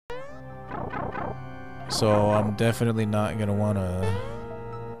So I'm definitely not gonna wanna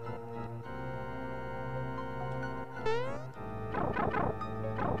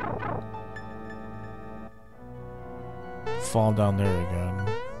fall down there again.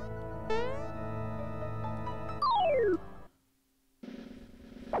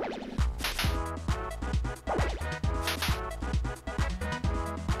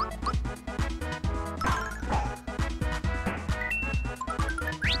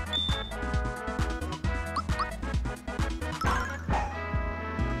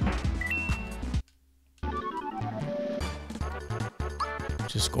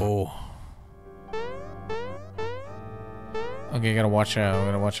 Just go. Okay, gotta watch out.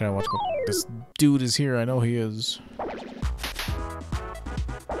 Gotta watch out. Watch go. This dude is here. I know he is.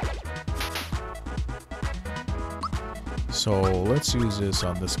 So let's use this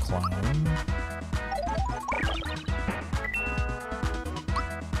on this clown.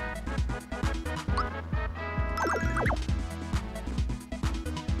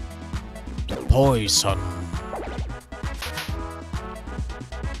 Poison.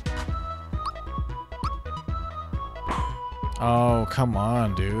 Oh, come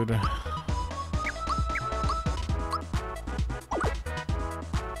on, dude.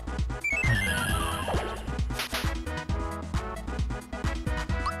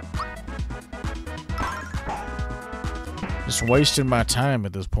 Just wasting my time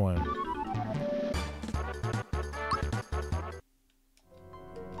at this point.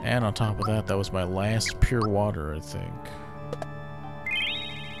 And on top of that, that was my last pure water, I think.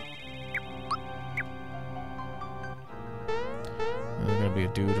 There's gonna be a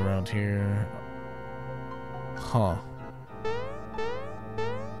dude around here. Huh.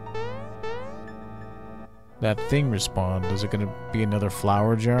 That thing respawned. Is it gonna be another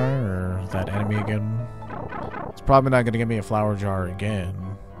flower jar or that enemy again? It's probably not gonna give me a flower jar again.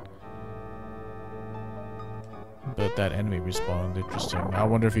 But that enemy respawned. Interesting. I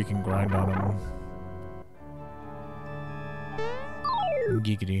wonder if you can grind on him.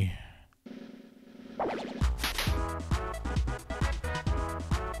 Giggity.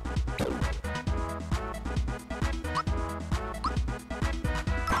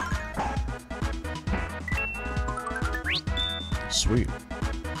 Sweet.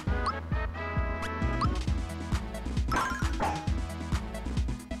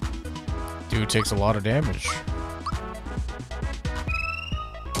 Dude takes a lot of damage.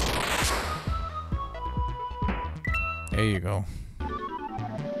 There you go.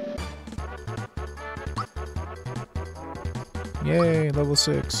 Yay, level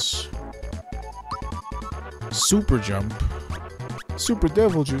 6. Super jump. Super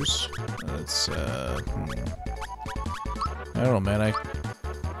devil juice. That's, I don't know, man. I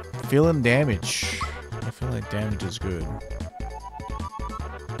feeling damage. I feel like damage is good.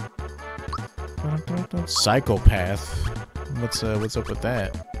 Psychopath. What's up with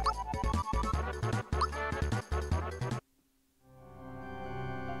that?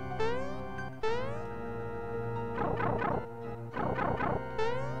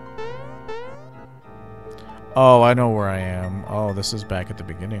 Oh, I know where I am. Oh, this is back at the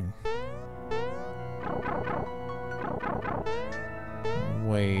beginning.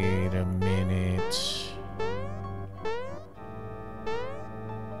 Wait a minute.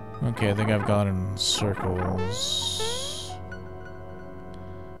 Okay, I think I've gone in circles.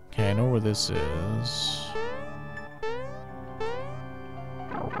 Okay, I know where this is.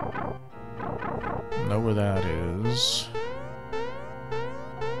 Know where that is.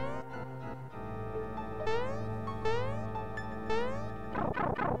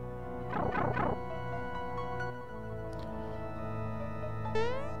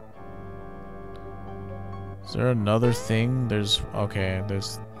 Is there another thing? There's... Okay,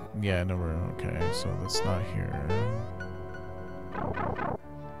 there's... Yeah, no, okay, so that's not here.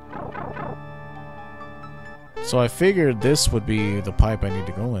 So I figured this would be the pipe I need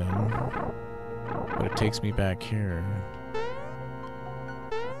to go in. But it takes me back here.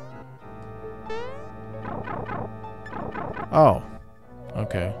 Oh.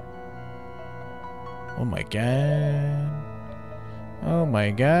 Okay. Oh my god. Oh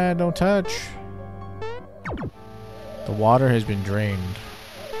my god, don't touch. The water has been drained.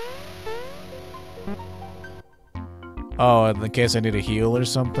 Oh, in case I need a heal or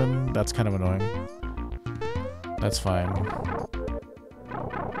something? That's kind of annoying. That's fine.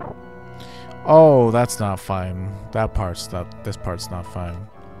 Oh, that's not fine. That part's not... This part's not fine.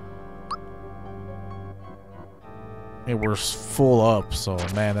 It was full up, so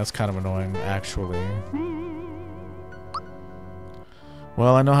man, that's kind of annoying, actually.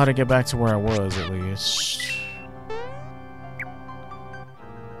 Well, I know how to get back to where I was, at least.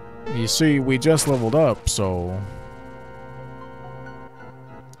 You see, we just leveled up, so...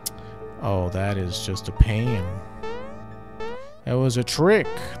 Oh, that is just a pain. It was a trick.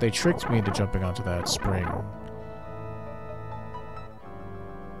 They tricked me into jumping onto that spring.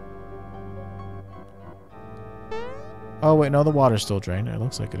 Oh, wait, no, the water's still drained. It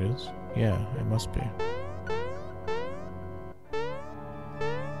looks like it is. Yeah, it must be.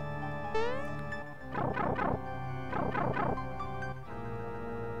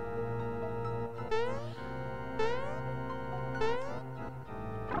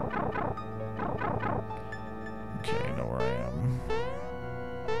 Okay, I know where I am.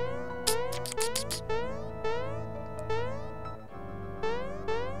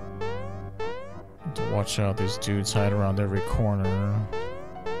 To watch out, these dudes hide around every corner.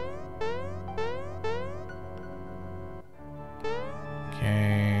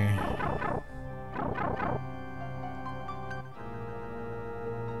 Okay.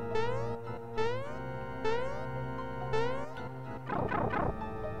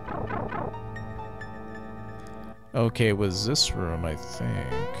 Okay, it was this room, I think.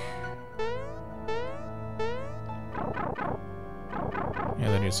 Yeah,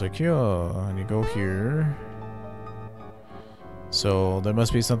 then it's like, yeah, and you go here. So there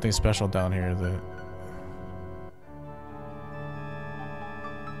must be something special down here that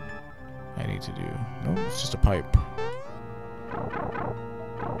I need to do. No, it's just a pipe.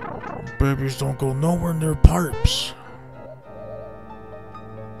 Babies don't go nowhere near pipes.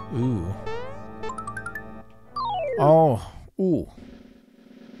 Ooh. Oh, ooh.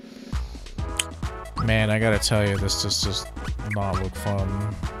 Man, I gotta tell you, this just does not look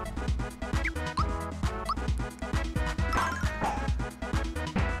fun.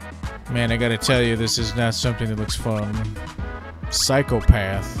 Man, I gotta tell you, this is not something that looks fun.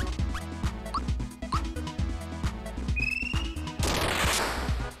 Psychopath.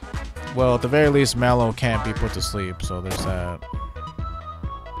 Well, at the very least, Mallow can't be put to sleep, so there's that.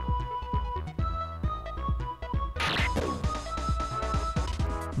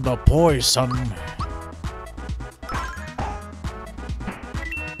 The poison.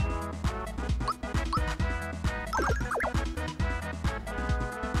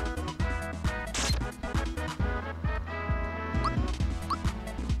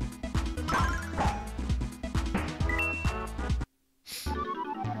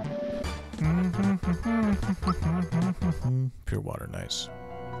 Pure water, nice.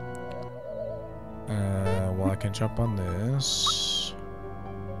 Well, I can jump on this.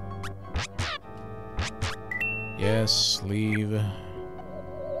 Yes, leave.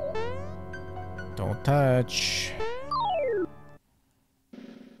 Don't touch.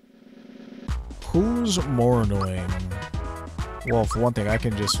 Who's more annoying? Well, for one thing, I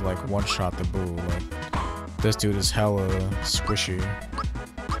can just, like, one-shot the boo. Like, this dude is hella squishy.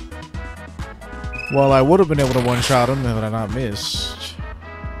 Well, I would have been able to one-shot him had I not missed.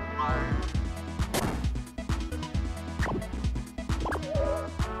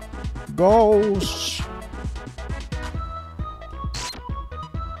 Ghost!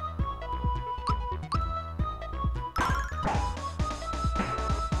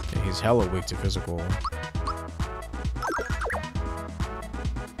 Okay, he's hella weak to physical.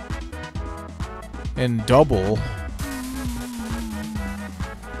 And double.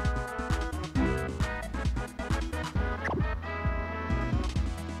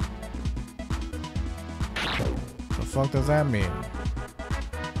 The fuck does that mean?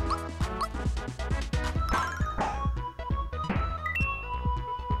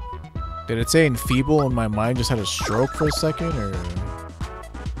 Did it say enfeeble and my mind just had a stroke for a second, or...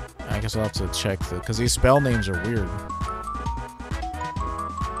 I guess I'll have to check the... because these spell names are weird.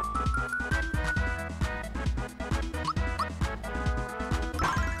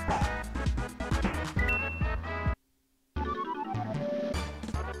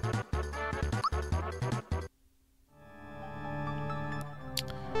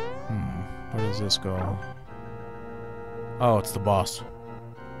 Where does this go? Oh, it's the boss.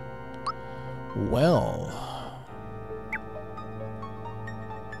 Well...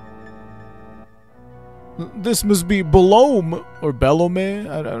 This must be Belome, or Bellome.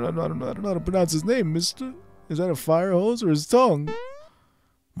 I don't know how to pronounce his name, mister. Is that a fire hose or his tongue?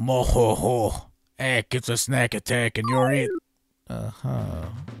 Mohoho. Heck, it's a snack attack and you're it. Uh-huh.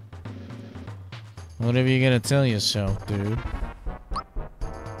 Whatever you gotta tell yourself, dude.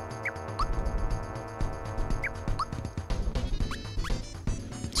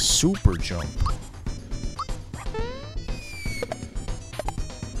 Super jump.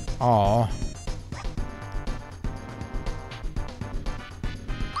 Aw.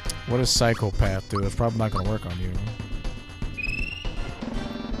 What does psychopath do? It's probably not gonna work on you.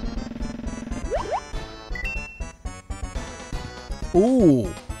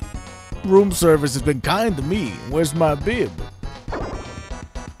 Ooh. Room service has been kind to me. Where's my bib?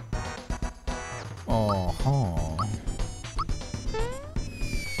 Uh-huh.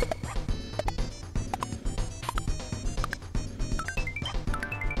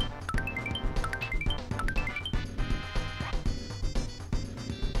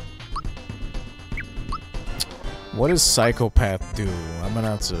 What does Psychopath do? I'm gonna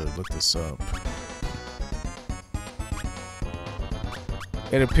have to look this up.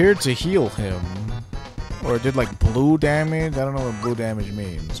 It appeared to heal him. Or it did like blue damage. I don't know what blue damage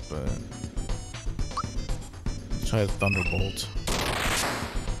means, but... Let's try Thunderbolt.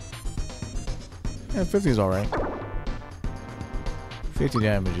 Yeah, 50 is alright. 50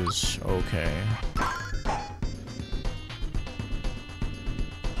 damage is okay.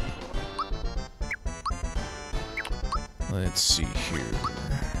 Let's see here.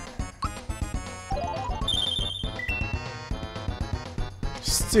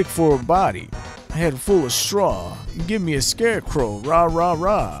 Stick for a body. Head full of straw. Give me a scarecrow. Rah, rah,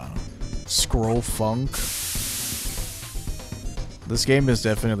 rah. Scroll funk. This game is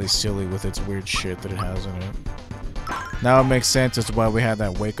definitely silly with its weird shit that it has in it. Now it makes sense as to why we had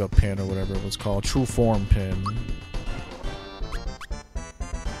that wake up pin or whatever it was called. True form pin.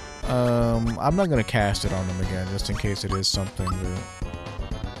 I'm not gonna cast it on them again, just in case it is something that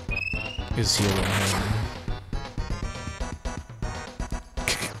is healing him.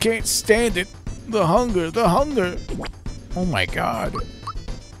 Can't stand it! The hunger! The hunger! Oh my god.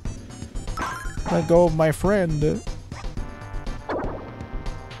 Let go of my friend.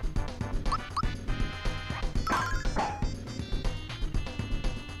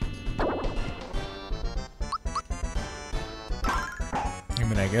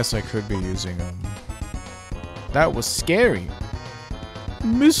 I guess I could be using them. That was scary.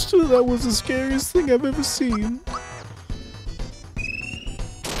 Mister, that was the scariest thing I've ever seen.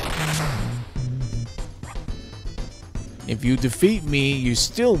 If you defeat me, you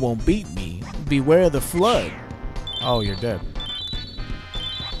still won't beat me. Beware the flood. Oh, you're dead.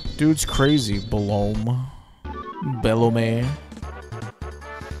 Dude's crazy, Belome. Bellome.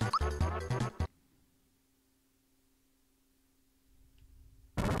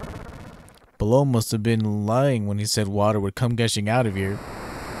 Belome must have been lying when he said water would come gushing out of here.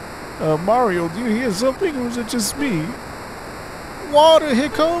 Mario, do you hear something, or is it just me? Water, here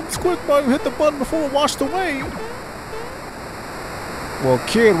comes! Quick, Mario, hit the button before we're washed away! Well,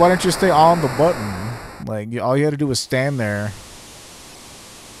 kid, why don't you stay on the button? Like, all you had to do was stand there.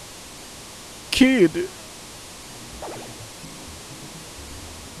 Kid!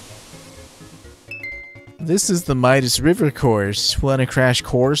 This is the Midas River course. Want to crash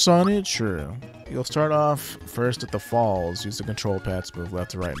course on it? Sure. You'll start off first at the falls. Use the control pad to move left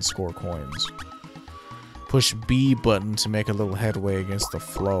to right and score coins. Push B button to make a little headway against the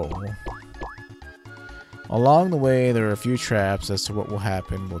flow. Along the way, there are a few traps. As to what will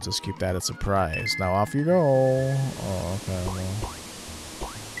happen, we'll just keep that a surprise. Now off you go. Oh, okay.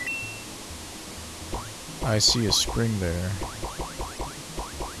 Well. I see a spring there.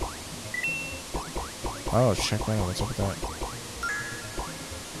 Oh, check that out. What's up with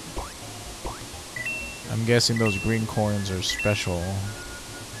that? I'm guessing those green coins are special.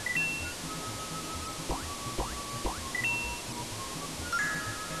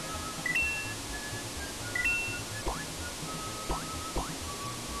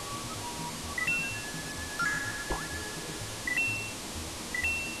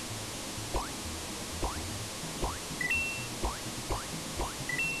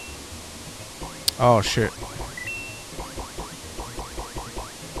 Oh shit.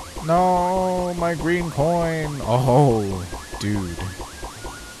 No, my green coin. Oh, dude.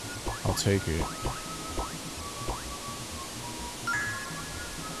 I'll take it.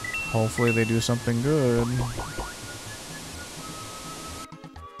 Hopefully they do something good.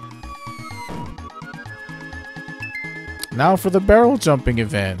 Now for the barrel jumping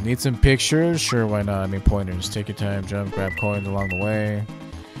event. Need some pictures? Sure, why not? I mean pointers. Take your time, jump, grab coins along the way.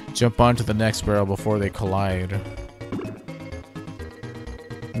 Jump onto the next barrel before they collide.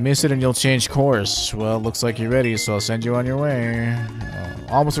 Miss it and you'll change course. Well, looks like you're ready, so I'll send you on your way.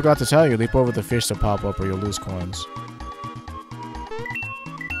 Almost forgot to tell you, leap over the fish to pop up or you'll lose coins.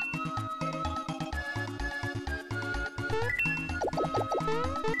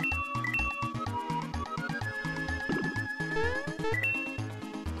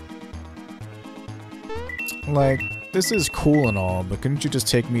 Like, this is cool and all, but couldn't you just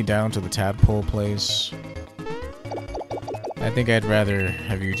take me down to the tadpole place? I think I'd rather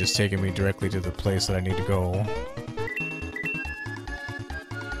have you just taken me directly to the place that I need to go.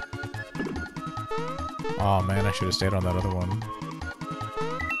 Aw, man, I should have stayed on that other one.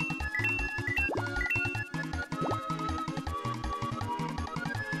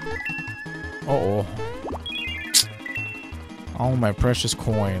 Uh-oh. All my precious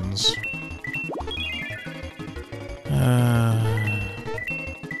coins.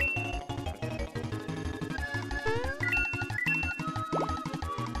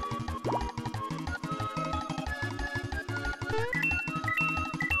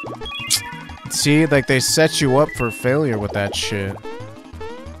 See, like, they set you up for failure with that shit.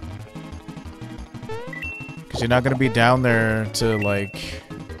 Because you're not gonna be down there to, like,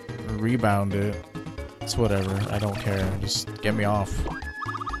 rebound it. It's whatever. I don't care. Just get me off.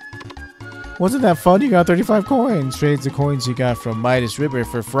 Wasn't that fun? You got 35 coins. Trades the coins you got from Midas River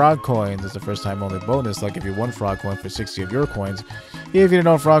for frog coins. It's the first time only bonus. I'll give you 1 frog coin for 60 of your coins. If you didn't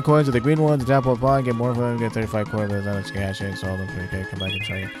know frog coins are the green ones, tap on bond, get more of them, get 35 coins, then it's cash in, so all them for okay, come back and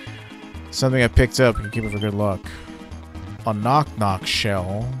try it. Something I picked up, you can keep it for good luck. A knock-knock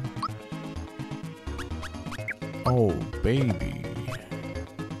shell. Oh, baby.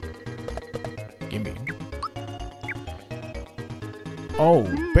 Gimme. Oh,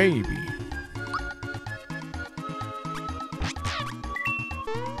 baby.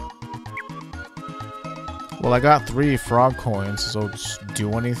 Well, I got 3 frog coins, so just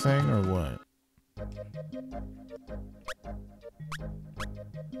do anything or what?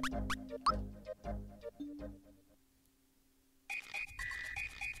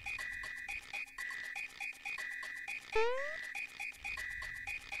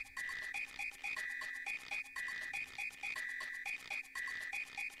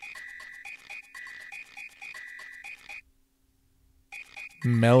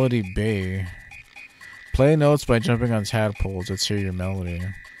 Melody Bay. Play notes by jumping on tadpoles. Let's hear your melody.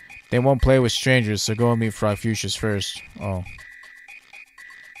 They won't play with strangers, so go and meet Frog Fuchsias first. Oh.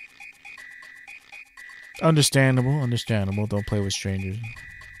 Understandable, understandable. Don't play with strangers.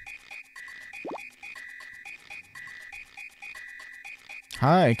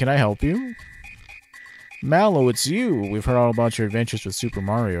 Hi, can I help you? Mallow, it's you. We've heard all about your adventures with Super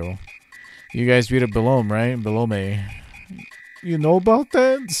Mario. You guys beat up Belome, right? Belome. You know about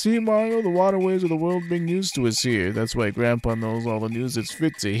that? See, Mario, the waterways of the world bring news to us here. That's why Grandpa knows all the news that's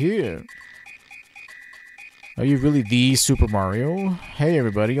fit to hear. Are you really the Super Mario? Hey,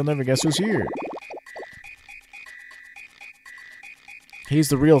 everybody, you'll never guess who's here. He's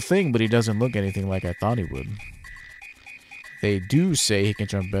the real thing, but he doesn't look anything like I thought he would. They do say he can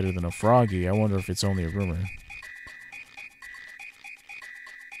jump better than a Froggy. I wonder if it's only a rumor.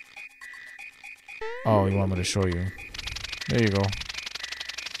 Oh, you want me to show you? There you go.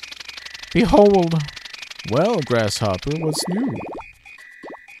 Behold! Well, Grasshopper, what's new?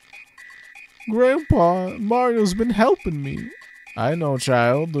 Grandpa, Mario's been helping me. I know,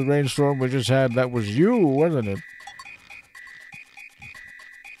 child. The rainstorm we just had, that was you, wasn't it?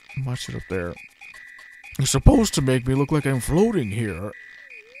 Watch it up there. You're supposed to make me look like I'm floating here.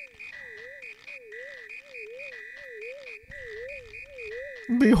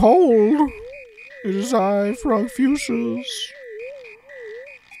 Behold! It is I, Frog Fuchsias.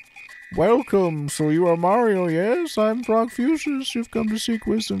 Welcome. So you are Mario, yes? I'm Frog Fuchsias. You've come to seek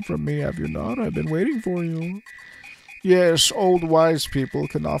wisdom from me, have you not? I've been waiting for you. Yes, old wise people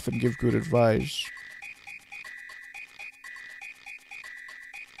can often give good advice.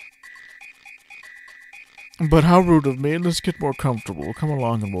 But how rude of me. Let's get more comfortable. Come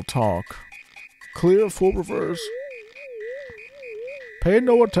along and we'll talk. Clear, full reverse. Pay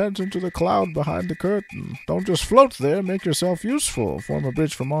no attention to the cloud behind the curtain. Don't just float there, make yourself useful. Form a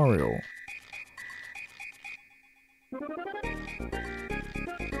bridge for Mario.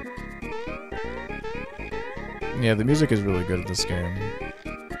 Yeah, the music is really good at this game.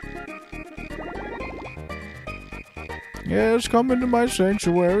 Yes, come into my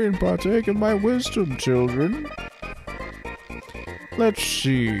sanctuary and partake of my wisdom, children. Let's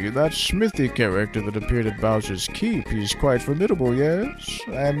see, that Smithy character that appeared at Bowser's Keep, he's quite formidable, yes?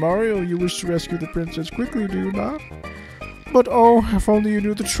 And Mario, you wish to rescue the princess quickly, do you not? But oh, if only you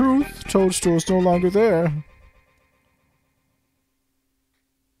knew the truth, Toadstool's no longer there.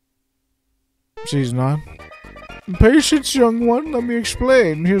 She's not. Patience, young one, let me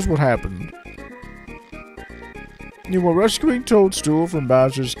explain. Here's what happened. You were rescuing Toadstool from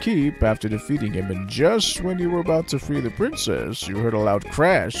Bowser's Keep after defeating him, and just when you were about to free the princess, you heard a loud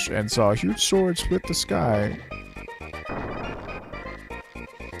crash and saw a huge sword split the sky.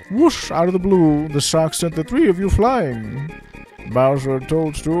 Whoosh! Out of the blue, the shock sent the 3 of you flying. Bowser and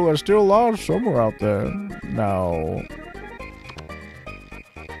Toadstool are still lost somewhere out there. Now,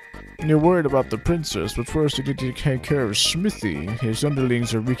 you're worried about the princess, but first you need to take care of Smithy. His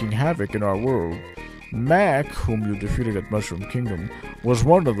underlings are wreaking havoc in our world. Mac, whom you defeated at Mushroom Kingdom, was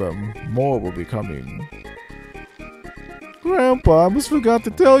one of them. More will be coming. Grandpa, I almost forgot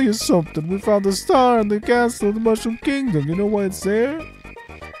to tell you something. We found a star in the castle of the Mushroom Kingdom. You know why it's there?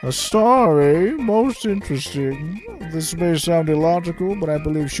 A star, eh? Most interesting. This may sound illogical, but I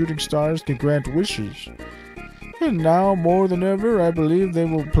believe shooting stars can grant wishes. And now, more than ever, I believe they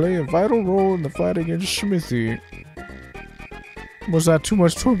will play a vital role in the fight against Smithy. Was that too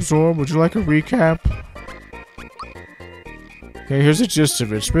much to absorb? Would you like a recap? Okay, here's the gist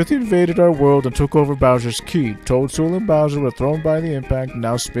of it. Smithy invaded our world and took over Bowser's Key. Toadstool and Bowser were thrown by the impact, and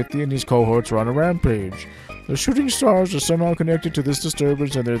now Smithy and his cohorts are on a rampage. The shooting stars are somehow connected to this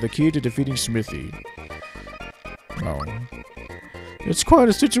disturbance, and they're the key to defeating Smithy. Oh. It's quite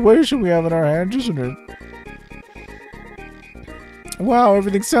a situation we have in our hands, isn't it? Wow,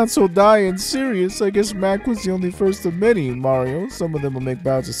 everything sounds so dire and serious. I guess Mac was the only first of many, Mario. Some of them will make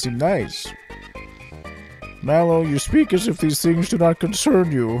Bowser seem nice. Mallow, you speak as if these things do not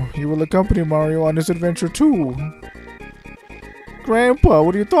concern you. You will accompany Mario on his adventure too. Grandpa,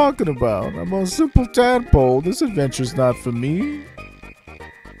 what are you talking about? I'm a simple tadpole. This adventure's not for me.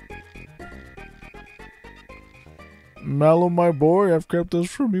 Mallow, my boy, I've kept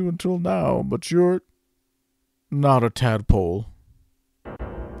this from you until now, but you're not a tadpole.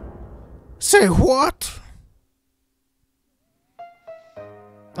 Say what?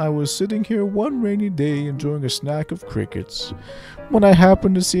 I was sitting here one rainy day enjoying a snack of crickets when I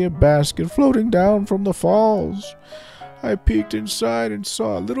happened to see a basket floating down from the falls. I peeked inside and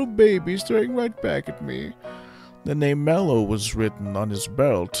saw a little baby staring right back at me. The name Mellow was written on his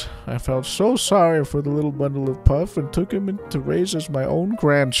belt. I felt so sorry for the little bundle of puff and took him in to raise as my own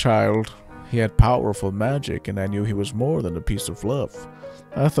grandchild. He had powerful magic, and I knew he was more than a piece of fluff.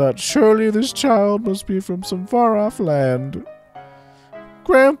 I thought, surely this child must be from some far-off land.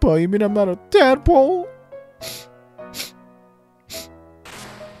 Grandpa, you mean I'm not a tadpole?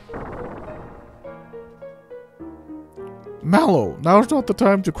 Mallow, now's not the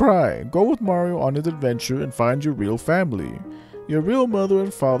time to cry. Go with Mario on his adventure and find your real family. Your real mother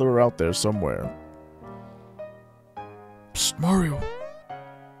and father are out there somewhere. Psst, Mario.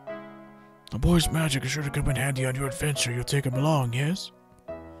 The boy's magic is sure to come in handy on your adventure. You'll take him along, yes?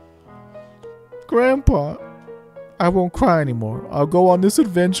 Grandpa, I won't cry anymore. I'll go on this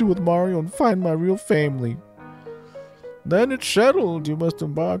adventure with Mario and find my real family. Then it's settled. You must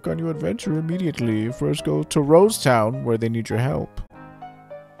embark on your adventure immediately. First go to Rosetown, where they need your help.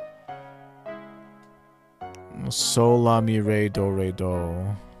 Sol, la, mi, re, do, re,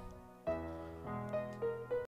 do.